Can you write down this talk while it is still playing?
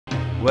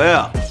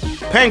Well,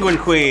 Penguin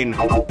Queen,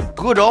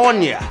 good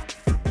on ya.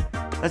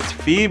 That's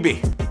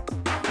Phoebe.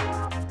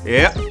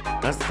 Yep,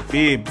 that's the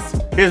Phoebes.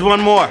 Here's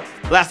one more.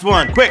 Last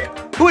one, quick.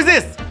 Who is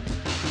this?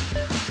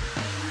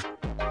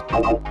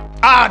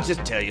 I'll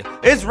just tell you.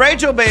 It's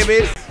Rachel,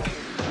 babies.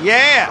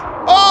 Yeah.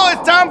 Oh,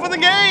 it's time for the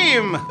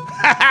game.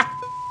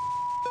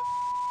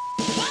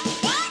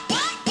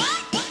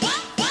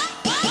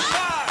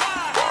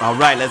 All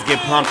right, let's get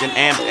pumped and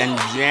amped and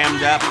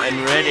jammed up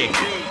and ready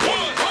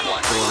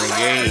for the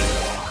game.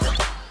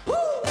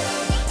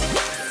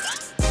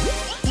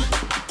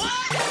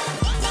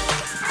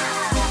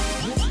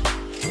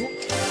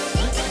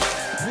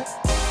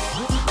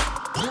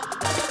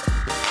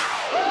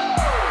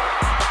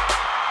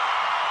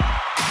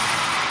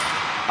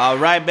 All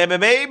right,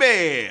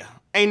 baby.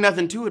 Ain't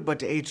nothing to it but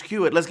to HQ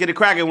it. Let's get it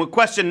cracking with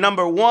question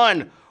number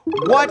 1.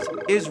 What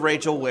is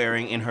Rachel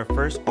wearing in her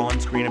first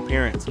on-screen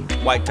appearance?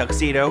 White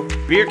tuxedo,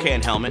 beer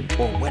can helmet,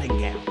 or wedding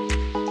gown?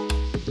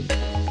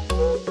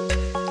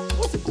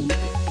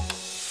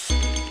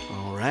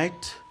 All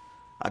right,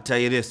 I'll tell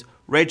you this.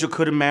 Rachel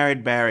could have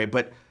married Barry,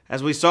 but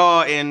as we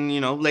saw in,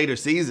 later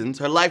seasons,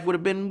 her life would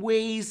have been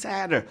way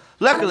sadder.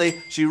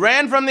 Luckily, she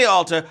ran from the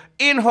altar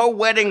in her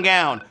wedding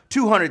gown.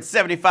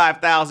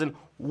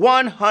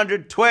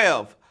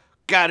 $275,112.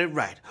 Got it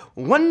right.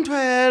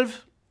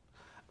 112.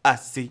 I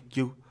see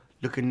you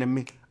looking at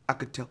me. I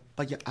could tell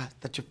by your eyes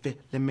that you're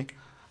feeling me.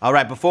 All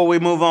right, before we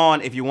move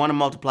on, if you want to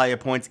multiply your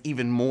points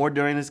even more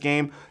during this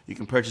game, you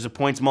can purchase a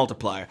points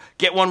multiplier.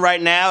 Get one right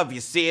now if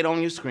you see it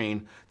on your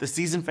screen. The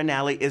season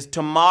finale is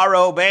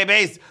tomorrow,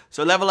 babies.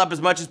 So level up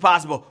as much as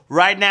possible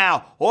right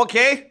now,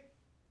 okay?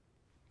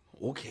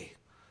 Okay.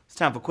 It's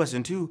time for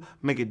question 2.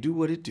 Make it do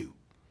what it do.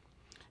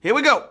 Here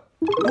we go.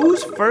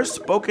 Whose first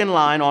spoken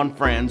line on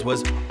Friends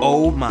was,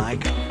 "Oh my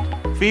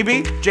God"?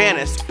 Phoebe,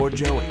 Janice, or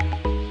Joey?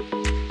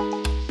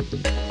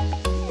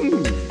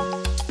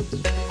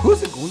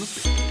 Who's it gonna be?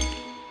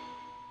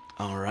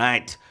 All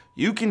right,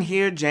 you can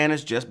hear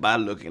Janice just by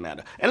looking at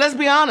her. And let's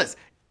be honest,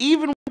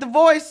 even with the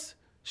voice,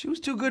 she was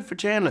too good for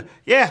Chandler.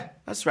 Yeah,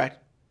 that's right.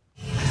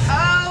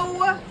 Oh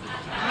my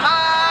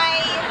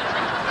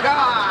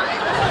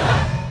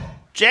God.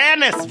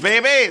 Janice,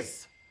 babies!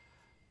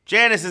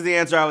 Janice is the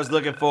answer I was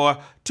looking for.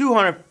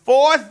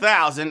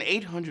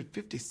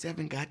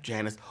 204,857 got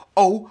Janice.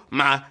 Oh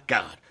my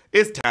God.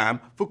 It's time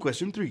for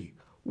question 3.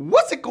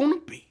 What's it gonna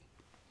be?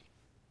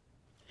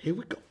 Here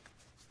we go.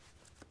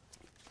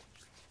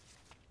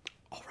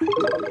 All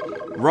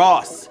right.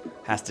 Ross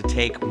has to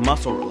take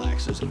muscle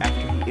relaxers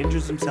after he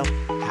injures himself.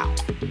 How?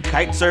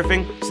 Kite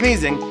surfing,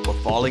 sneezing, or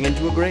falling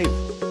into a grave?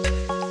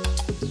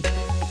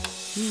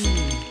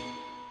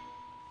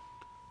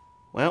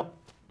 Well,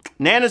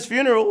 Nana's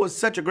funeral was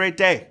such a great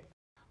day.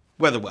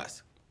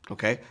 Weather-wise,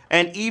 okay?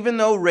 And even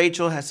though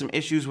Rachel has some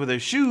issues with her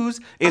shoes,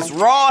 it's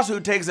Ross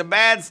who takes a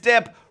bad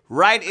step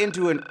right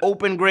into an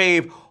open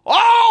grave.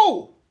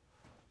 Oh!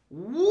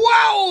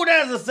 Whoa,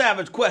 there's a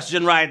savage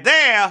question right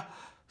there.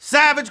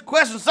 Savage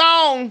question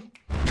song.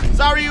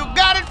 Sorry you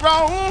got it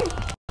wrong.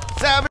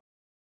 Savage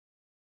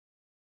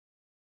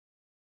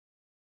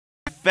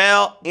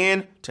fell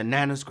into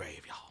Nana's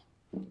grave, y'all.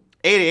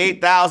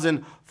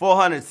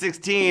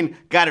 88,416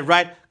 got it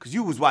right, because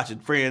you was watching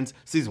Friends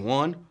Season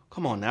 1.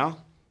 Come on now.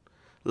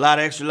 A lot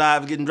of extra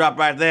lives getting dropped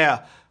right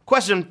there.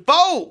 Question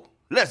 4,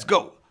 let's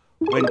go.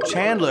 When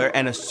Chandler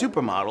and a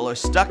supermodel are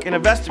stuck in a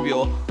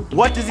vestibule,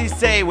 what does he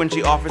say when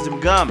she offers him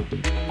gum?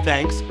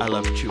 Thanks, I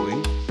love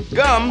chewing.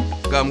 Gum,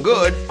 gum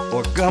good,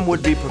 or gum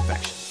would be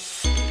perfection.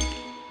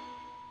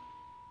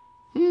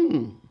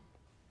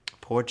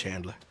 Poor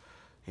Chandler.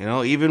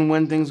 Even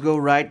when things go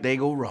right, they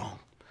go wrong.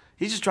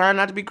 He's just trying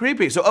not to be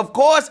creepy, so of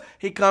course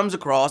he comes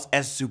across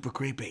as super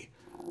creepy.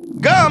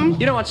 Gum!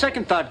 On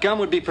second thought, gum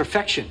would be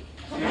perfection.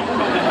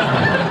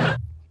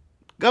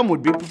 Gum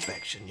would be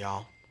perfection,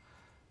 y'all.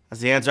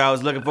 That's the answer I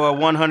was looking for.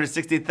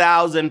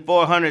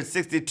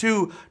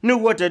 160,462 knew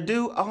what to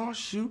do. Oh,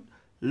 shoot.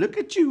 Look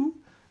at you.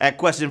 At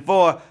question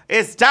 4,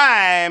 it's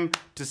time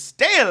to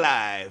stay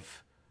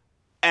alive.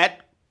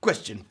 At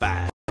question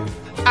 5.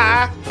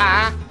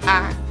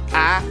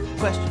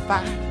 Question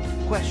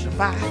 5. Question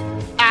 5.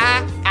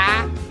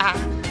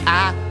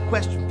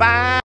 Question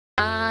 5.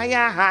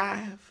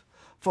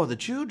 For the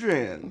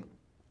children.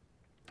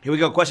 Here we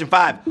go, question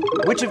 5.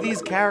 Which of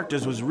these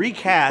characters was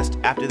recast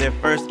after their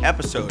first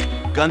episode?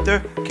 Gunther,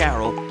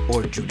 Carol,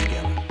 or Judy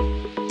Geller?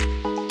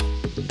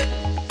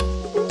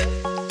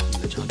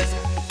 Let y'all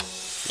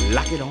decide.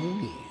 Lock it on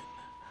in.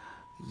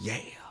 Yeah.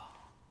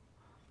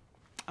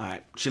 All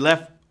right, she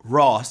left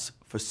Ross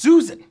for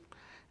Susan,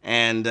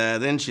 and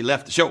then she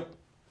left the show.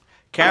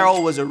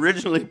 Carol was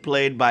originally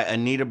played by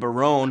Anita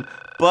Barone,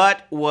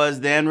 but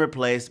was then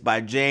replaced by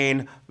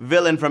Jane,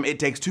 villain from It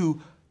Takes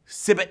Two,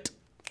 Sibbett.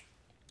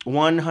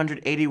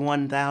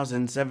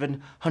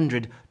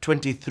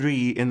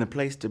 181,723 in the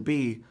place to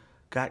be.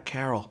 Got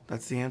Carol.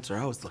 That's the answer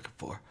I was looking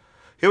for.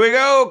 Here we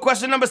go.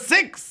 Question number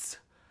 6.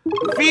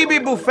 Phoebe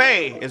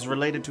Buffay is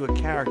related to a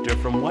character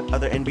from what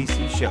other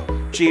NBC show?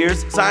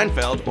 Cheers,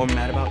 Seinfeld, or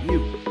Mad About You?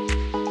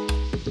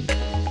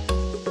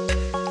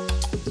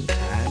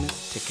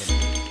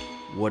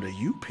 What are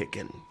you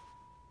picking?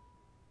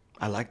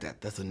 I like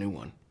that. That's a new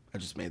one. I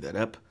just made that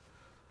up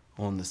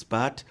on the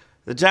spot.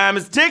 The time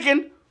is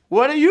ticking.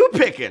 What are you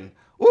picking?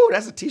 Ooh,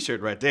 that's a t-shirt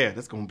right there.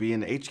 That's going to be in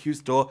the HQ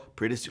store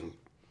pretty soon.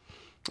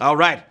 All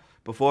right.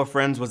 Before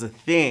Friends was a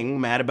thing,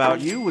 Mad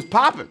About You was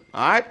popping,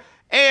 all right?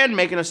 And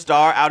making a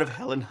star out of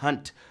Helen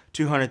Hunt.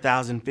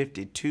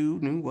 200,052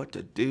 knew what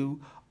to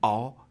do.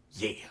 Oh,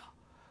 yeah.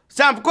 It's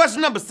time for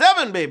question number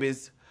 7,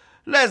 babies.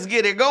 Let's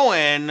get it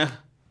going.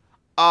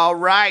 All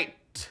right.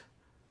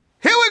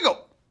 Here we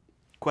go.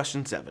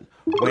 Question 7.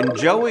 When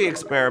Joey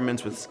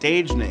experiments with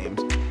stage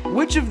names,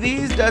 which of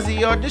these does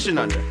he audition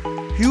under?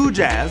 Hugh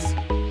Jazz,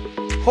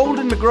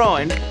 Holden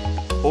McGroin,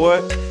 or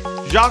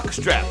Jacques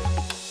Strap?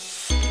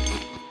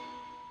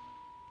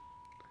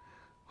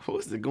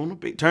 What's it gonna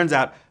be? Turns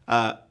out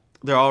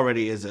there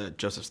already is a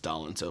Joseph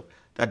Stalin, so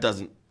that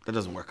doesn't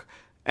work.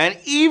 And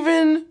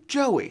even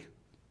Joey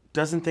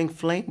doesn't think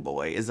Flame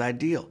Boy is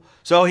ideal,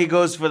 so he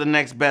goes for the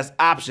next best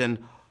option,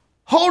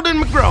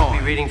 Holden McGroin.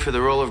 Be reading for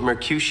the role of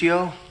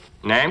Mercutio.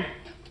 Name?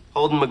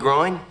 Holden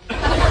McGroin.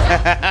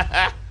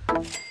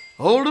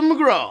 Holden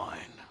McGroin.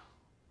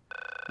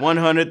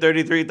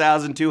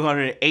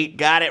 133,208.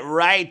 Got it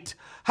right.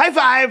 High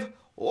five.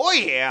 Oh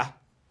yeah.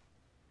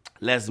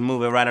 Let's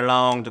move it right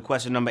along to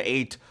question number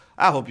 8.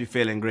 I hope you're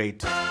feeling great,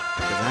 because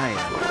I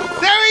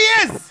am. There he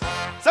is!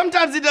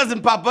 Sometimes he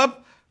doesn't pop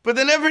up, but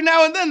then every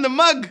now and then the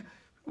mug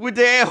with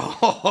the air,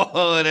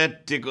 oh,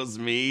 that tickles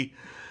me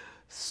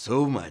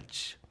so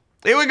much.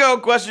 Here we go,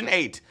 question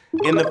 8.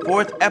 In the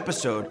 4th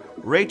episode,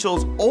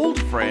 Rachel's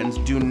old friends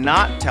do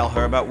not tell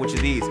her about which of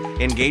these: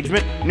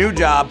 engagement, new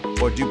job,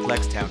 or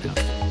duplex townhouse.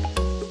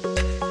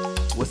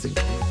 What's it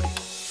gonna be?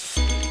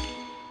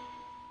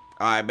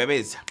 All right,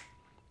 babies.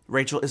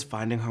 Rachel is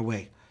finding her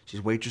way.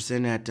 She's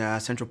waitressing at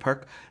Central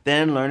Perk,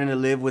 then learning to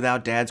live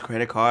without Dad's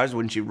credit cards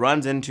when she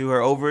runs into her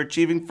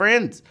overachieving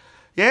friends.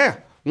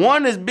 Yeah,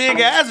 one as big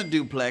as a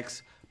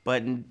duplex,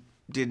 but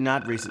did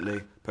not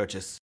recently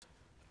purchase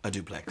a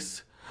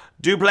duplex.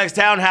 Duplex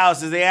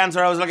townhouse is the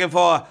answer I was looking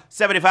for.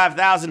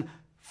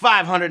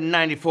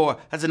 75,594.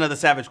 That's another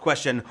Savage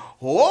question.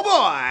 Oh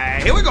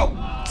boy, here we go.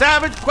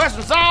 Savage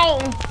question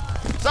song.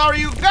 Sorry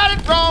you got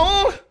it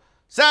wrong.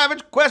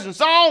 Savage question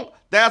song.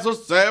 That's a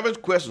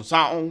Savage question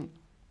song.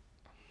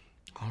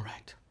 All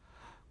right.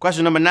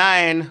 Question number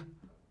 9.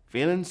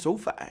 Feeling so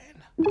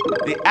fine.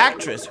 The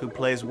actress who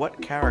plays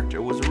what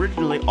character was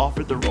originally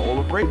offered the role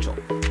of Rachel?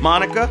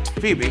 Monica,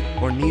 Phoebe,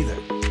 or neither?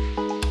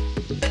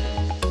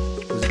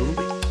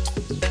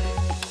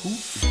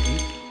 Who's it going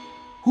to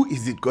be? Who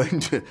is it going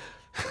to?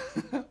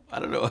 I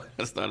don't know.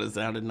 I started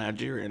sounding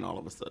Nigerian all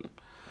of a sudden.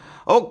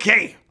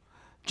 Okay.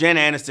 Jen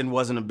Aniston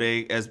wasn't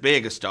as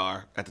big a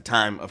star at the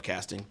time of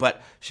casting,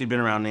 but she'd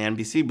been around the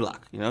NBC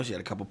block. You know, she had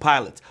a couple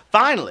pilots.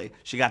 Finally,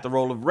 she got the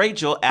role of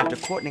Rachel after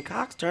Courtney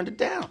Cox turned it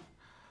down.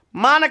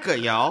 Monica,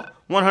 y'all.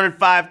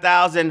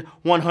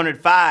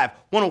 105,105.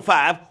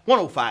 105,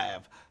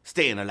 105.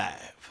 Staying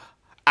alive.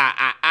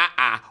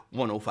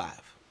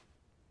 105.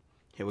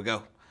 Here we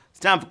go. It's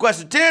time for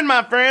question 10,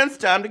 my friends.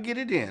 Time to get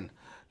it in.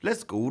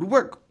 Let's go to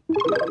work.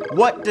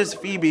 What does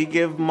Phoebe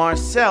give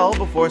Marcel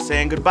before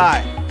saying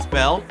goodbye?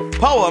 Spell,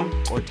 poem,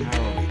 or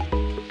tarot reading?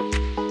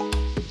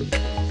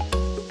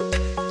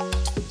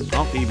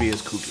 Oh, Phoebe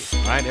is kooky,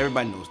 all right?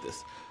 Everybody knows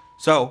this.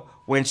 So,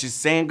 when she's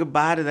saying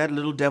goodbye to that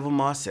little devil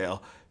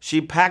Marcel,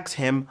 she packs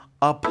him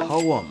a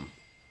poem.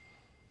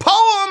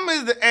 Poem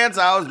is the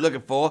answer I was looking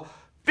for.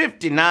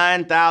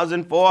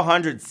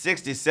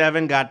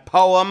 59,467 got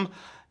poem.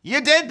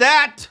 You did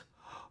that.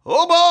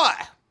 Oh, boy.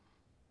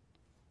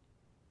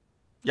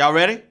 Y'all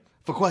ready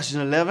for question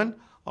 11?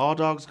 All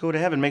dogs go to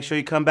heaven. Make sure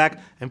you come back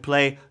and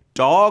play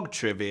dog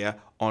trivia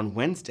on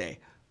Wednesday.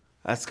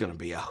 That's gonna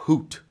be a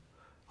hoot.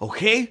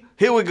 Okay,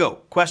 here we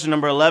go. Question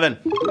number 11.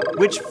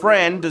 Which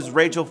friend does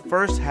Rachel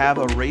first have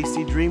a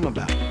racy dream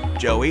about?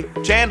 Joey,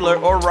 Chandler,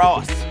 or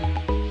Ross?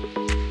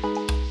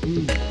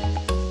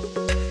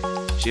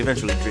 She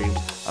eventually dreams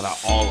about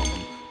all of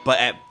them. But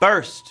at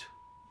first,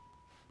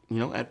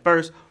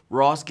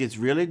 Ross gets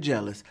really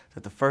jealous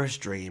that the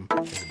first dream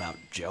is about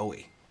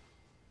Joey.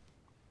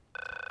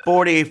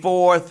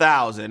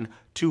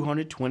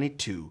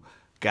 44,222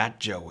 got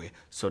Joey.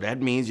 So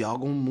that means y'all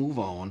gonna move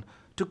on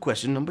to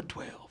question number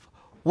 12.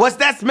 What's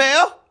that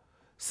smell?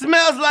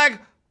 Smells like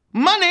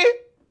money.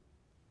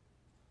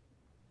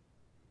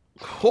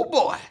 Oh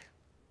boy.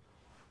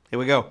 Here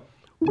we go.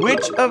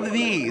 Which of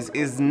these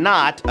is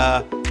not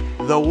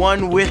the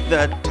one with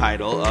the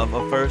title of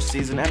a first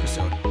season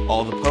episode?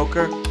 All the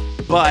Poker,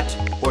 Butt,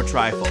 or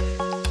Trifle?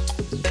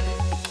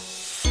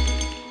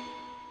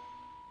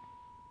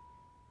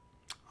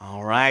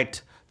 All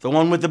right, the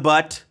one with the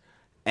butt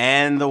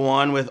and the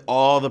one with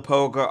all the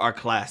poker are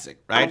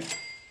classic, right?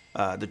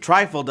 The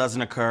trifle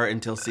doesn't occur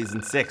until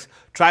season 6.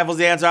 Trifle's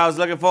the answer I was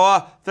looking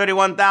for.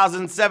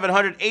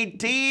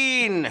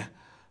 31,718.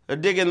 They're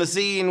digging the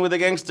scene with a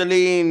gangster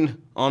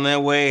lean on their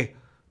way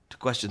to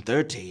question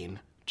 13.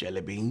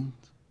 Jelly beans.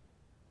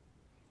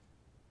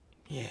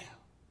 Yeah,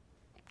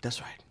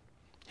 that's right.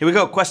 Here we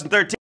go, question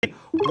 13.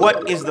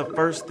 What is the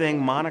first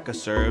thing Monica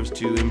serves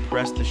to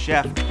impress the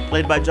chef,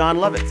 played by John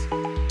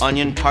Lovitz?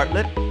 Onion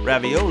tartlet,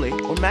 ravioli,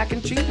 or mac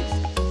and cheese?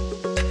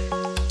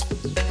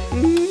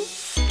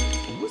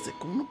 What's it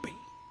gonna be?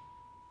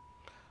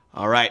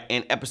 All right,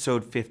 in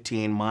episode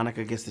 15,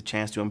 Monica gets the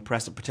chance to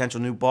impress a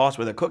potential new boss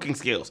with her cooking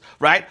skills,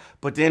 right?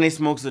 But then he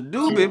smokes a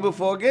doobie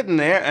before getting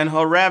there, and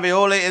her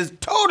ravioli is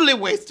totally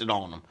wasted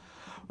on him.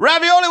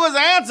 Ravioli was the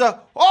answer.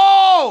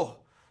 Oh!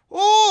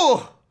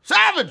 Ooh!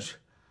 Savage!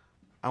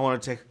 I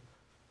want to take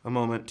a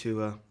moment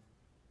to,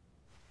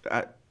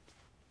 it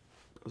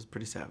was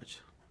pretty savage.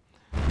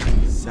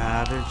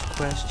 Savage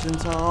question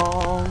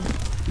song.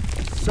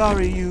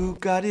 Sorry you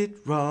got it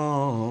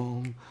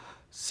wrong.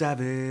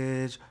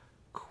 Savage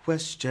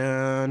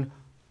question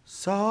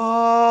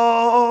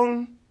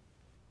song.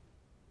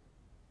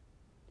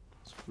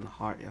 It's from the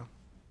heart, yeah.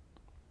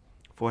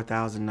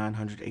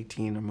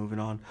 4,918 are moving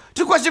on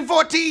to question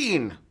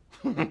 14.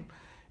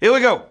 Here we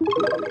go.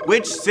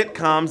 Which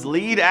sitcom's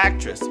lead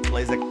actress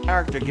plays a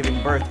character giving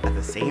birth at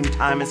the same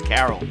time as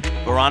Carol?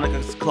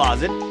 Veronica's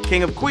Closet,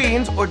 King of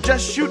Queens, or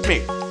Just Shoot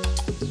Me?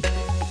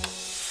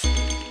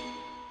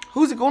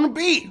 Who's it gonna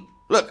be?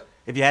 Look,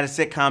 if you had a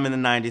sitcom in the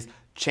 90s,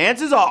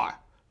 chances are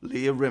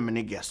Leah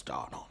Remini guest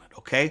starred on it,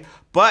 okay?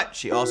 But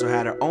she also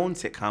had her own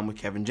sitcom with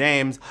Kevin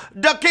James,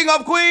 The King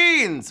of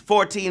Queens.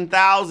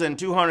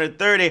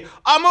 14,230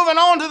 are moving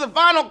on to the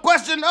final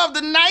question of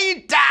the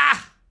night.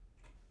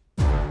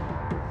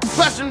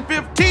 Question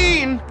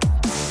 15,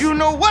 you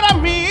know what I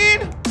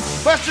mean?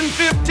 Question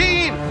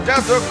 15,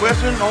 just a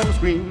question on the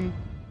screen.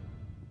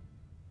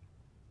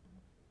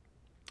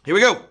 Here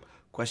we go.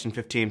 Question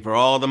 15 for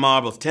all the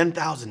marbles,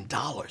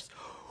 $10,000.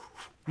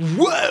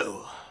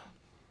 Whoa!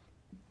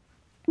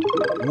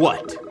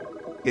 What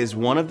is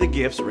one of the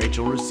gifts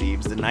Rachel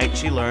receives the night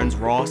she learns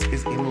Ross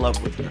is in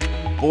love with her?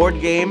 Board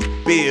game,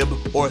 bib,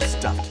 or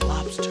stuffed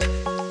lobster?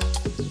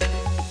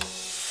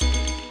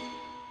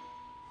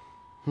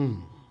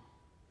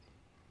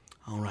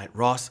 All right,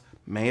 Ross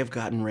may have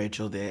gotten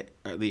Rachel the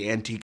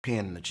antique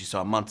pin that she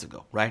saw months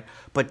ago, right?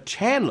 But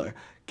Chandler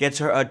gets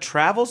her a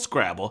travel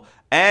Scrabble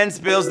and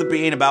spills the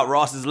bean about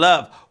Ross's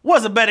love.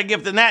 What's a better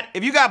gift than that?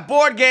 If you got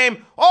board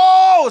game,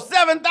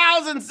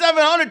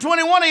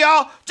 7,721 of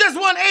y'all just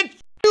won HQ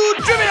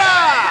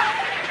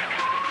Trivia!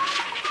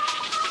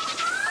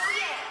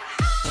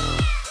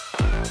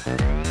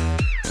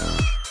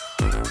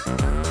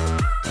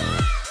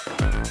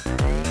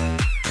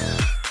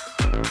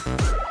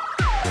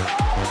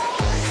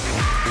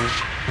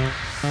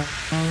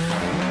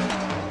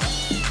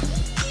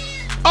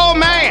 Oh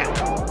man!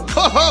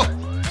 Ho ho!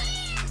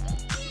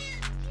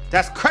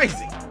 That's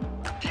crazy.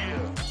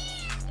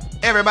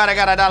 Everybody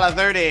got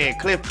 $1.30.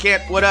 Cliff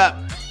Kent, what up?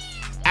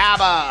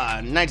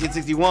 ABBA,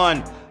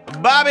 1961.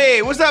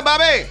 Bobby, what's up,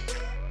 Bobby?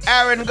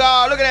 Aaron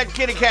Gar, look at that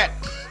kitty cat.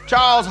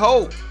 Charles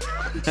Hope.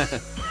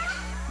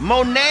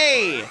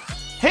 Monet,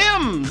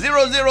 him,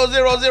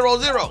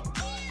 00000.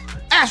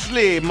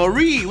 Ashley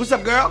Marie, what's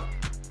up, girl?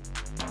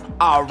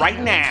 All right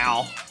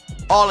now,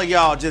 all of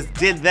y'all just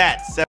did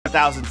that.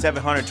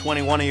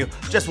 7,721 of you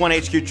just won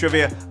HQ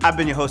Trivia. I've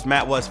been your host,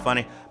 Matt Was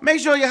Funny. Make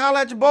sure you holler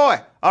at your boy,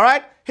 all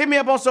right? Hit me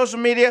up on social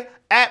media,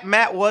 at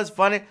Matt Was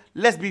Funny.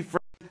 Let's be friends.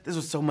 This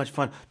was so much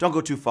fun. Don't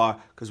go too far,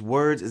 because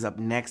Words is up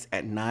next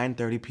at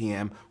 9:30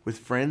 p.m. with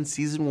Friends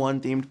Season 1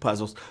 themed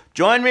puzzles.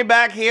 Join me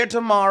back here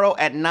tomorrow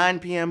at 9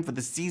 p.m. for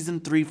the Season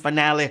 3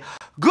 finale.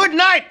 Good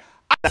night!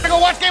 I gotta go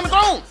watch Game of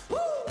Thrones!